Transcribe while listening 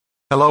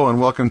Hello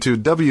and welcome to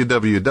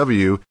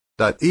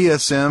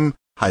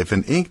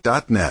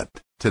www.esm-inc.net.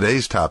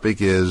 Today's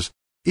topic is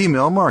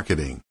email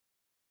marketing.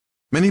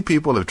 Many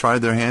people have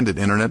tried their hand at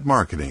internet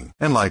marketing,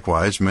 and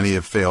likewise many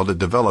have failed at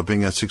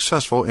developing a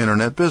successful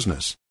internet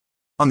business.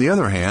 On the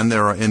other hand,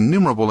 there are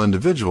innumerable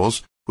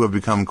individuals who have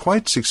become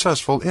quite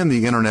successful in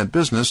the internet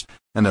business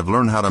and have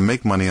learned how to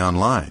make money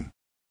online.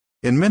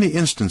 In many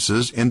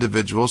instances,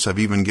 individuals have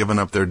even given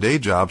up their day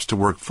jobs to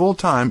work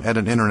full-time at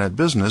an internet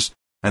business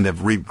and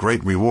have reaped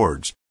great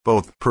rewards,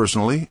 both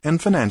personally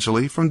and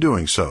financially, from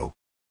doing so.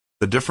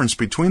 The difference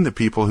between the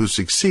people who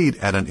succeed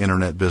at an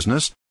internet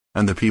business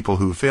and the people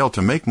who fail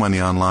to make money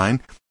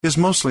online is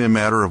mostly a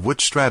matter of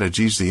which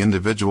strategies the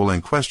individual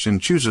in question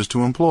chooses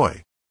to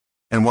employ.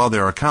 And while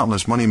there are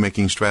countless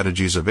money-making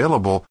strategies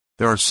available,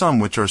 there are some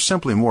which are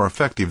simply more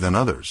effective than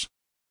others.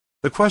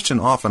 The question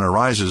often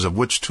arises of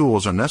which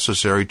tools are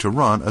necessary to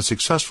run a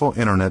successful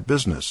internet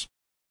business.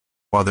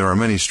 While there are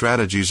many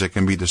strategies that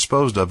can be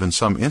disposed of in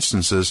some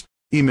instances,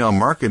 email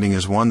marketing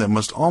is one that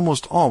must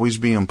almost always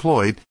be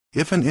employed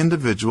if an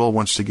individual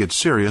wants to get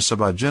serious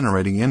about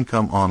generating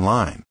income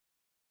online.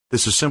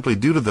 This is simply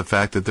due to the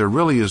fact that there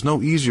really is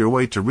no easier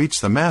way to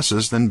reach the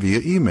masses than via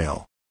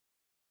email.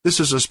 This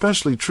is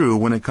especially true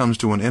when it comes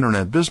to an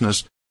internet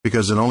business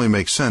because it only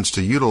makes sense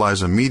to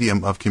utilize a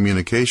medium of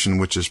communication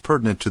which is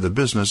pertinent to the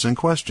business in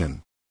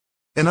question.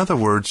 In other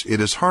words,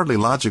 it is hardly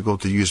logical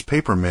to use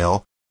paper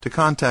mail to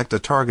contact a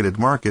targeted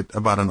market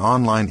about an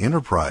online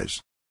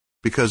enterprise.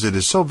 Because it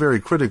is so very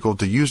critical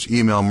to use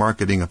email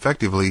marketing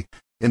effectively,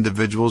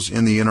 individuals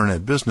in the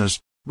internet business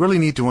really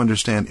need to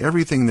understand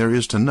everything there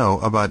is to know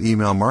about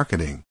email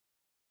marketing.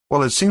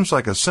 While it seems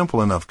like a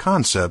simple enough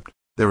concept,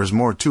 there is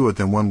more to it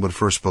than one would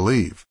first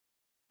believe.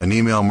 An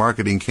email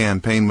marketing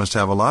campaign must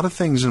have a lot of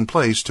things in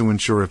place to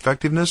ensure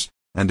effectiveness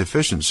and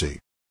efficiency.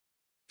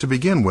 To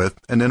begin with,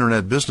 an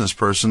internet business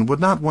person would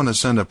not want to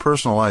send a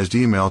personalized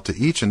email to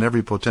each and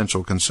every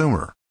potential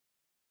consumer.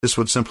 This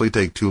would simply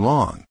take too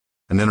long.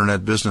 An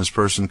internet business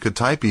person could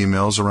type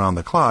emails around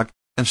the clock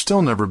and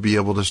still never be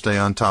able to stay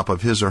on top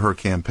of his or her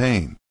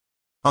campaign.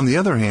 On the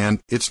other hand,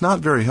 it's not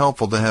very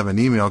helpful to have an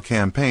email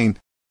campaign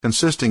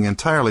consisting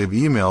entirely of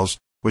emails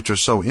which are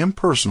so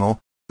impersonal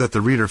that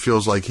the reader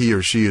feels like he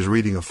or she is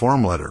reading a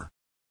form letter.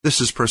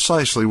 This is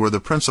precisely where the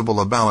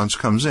principle of balance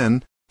comes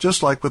in,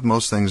 just like with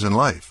most things in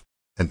life.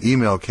 An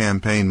email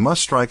campaign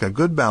must strike a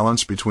good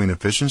balance between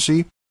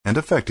efficiency and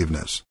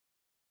effectiveness.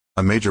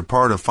 A major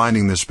part of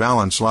finding this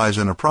balance lies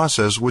in a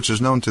process which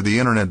is known to the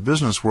internet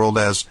business world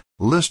as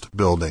list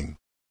building.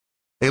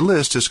 A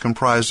list is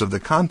comprised of the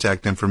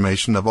contact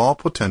information of all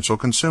potential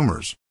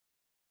consumers.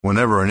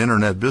 Whenever an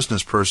internet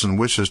business person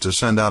wishes to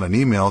send out an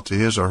email to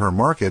his or her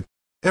market,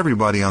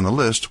 everybody on the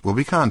list will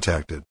be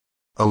contacted.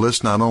 A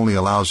list not only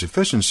allows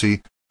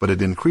efficiency, but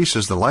it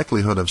increases the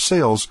likelihood of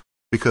sales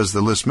because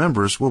the list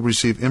members will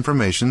receive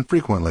information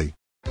frequently.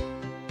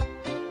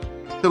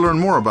 To learn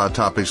more about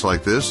topics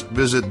like this,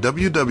 visit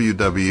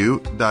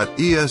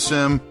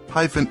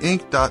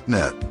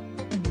www.esm-inc.net.